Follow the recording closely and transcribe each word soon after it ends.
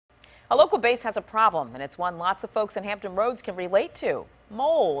A local base has a problem, and it's one lots of folks in Hampton Roads can relate to: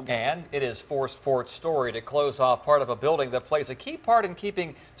 mold. And it has forced Fort's story to close off part of a building that plays a key part in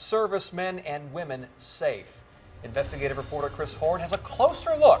keeping servicemen and women safe. Investigative reporter Chris Horne has a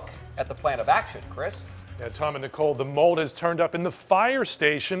closer look at the plan of action. Chris? Yeah, Tom and Nicole, the mold has turned up in the fire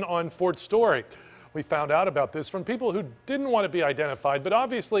station on Fort Story. We found out about this from people who didn't want to be identified, but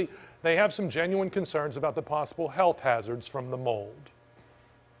obviously they have some genuine concerns about the possible health hazards from the mold.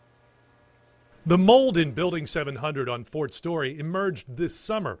 The mold in Building 700 on Fort Story emerged this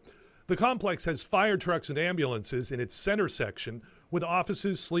summer. The complex has fire trucks and ambulances in its center section, with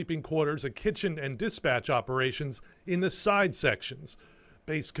offices, sleeping quarters, a kitchen, and dispatch operations in the side sections.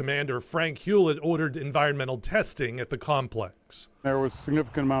 Base Commander Frank Hewlett ordered environmental testing at the complex. There was a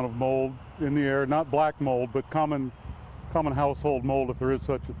significant amount of mold in the air, not black mold, but common household mold, if there is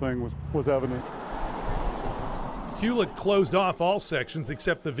such a thing, was evident. Hewlett closed off all sections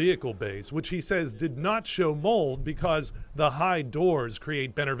except the vehicle bays, which he says did not show mold because the high doors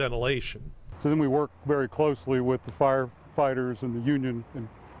create better ventilation. So then we work very closely with the firefighters and the union and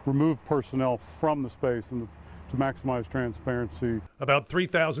remove personnel from the space and to maximize transparency. About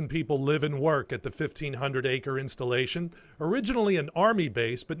 3,000 people live and work at the 1,500-acre installation, originally an Army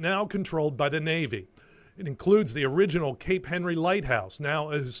base, but now controlled by the Navy. It includes the original Cape Henry Lighthouse, now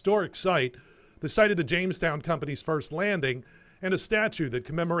a historic site, the site of the Jamestown Company's first landing, and a statue that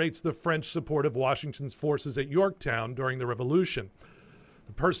commemorates the French support of Washington's forces at Yorktown during the Revolution.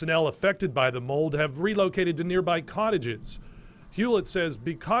 The personnel affected by the mold have relocated to nearby cottages. Hewlett says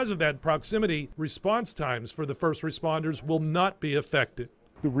because of that proximity, response times for the first responders will not be affected.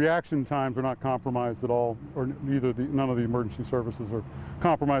 The reaction times are not compromised at all, or none of the emergency services are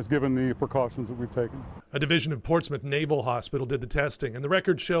compromised given the precautions that we've taken. A division of Portsmouth Naval Hospital did the testing, and the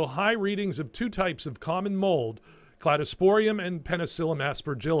records show high readings of two types of common mold, Cladosporium and Penicillium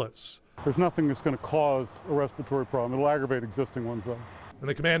aspergillus. There's nothing that's going to cause a respiratory problem. It'll aggravate existing ones, though. And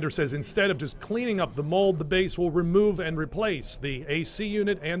the commander says instead of just cleaning up the mold, the base will remove and replace the AC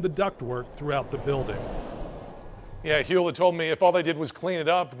unit and the ductwork throughout the building. Yeah, Hewlett told me if all they did was clean it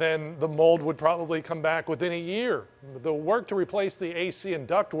up, then the mold would probably come back within a year. The work to replace the AC and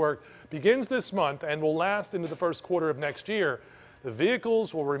ductwork begins this month and will last into the first quarter of next year. The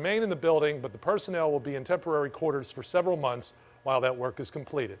vehicles will remain in the building, but the personnel will be in temporary quarters for several months while that work is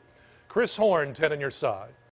completed. Chris Horne, 10 on your side.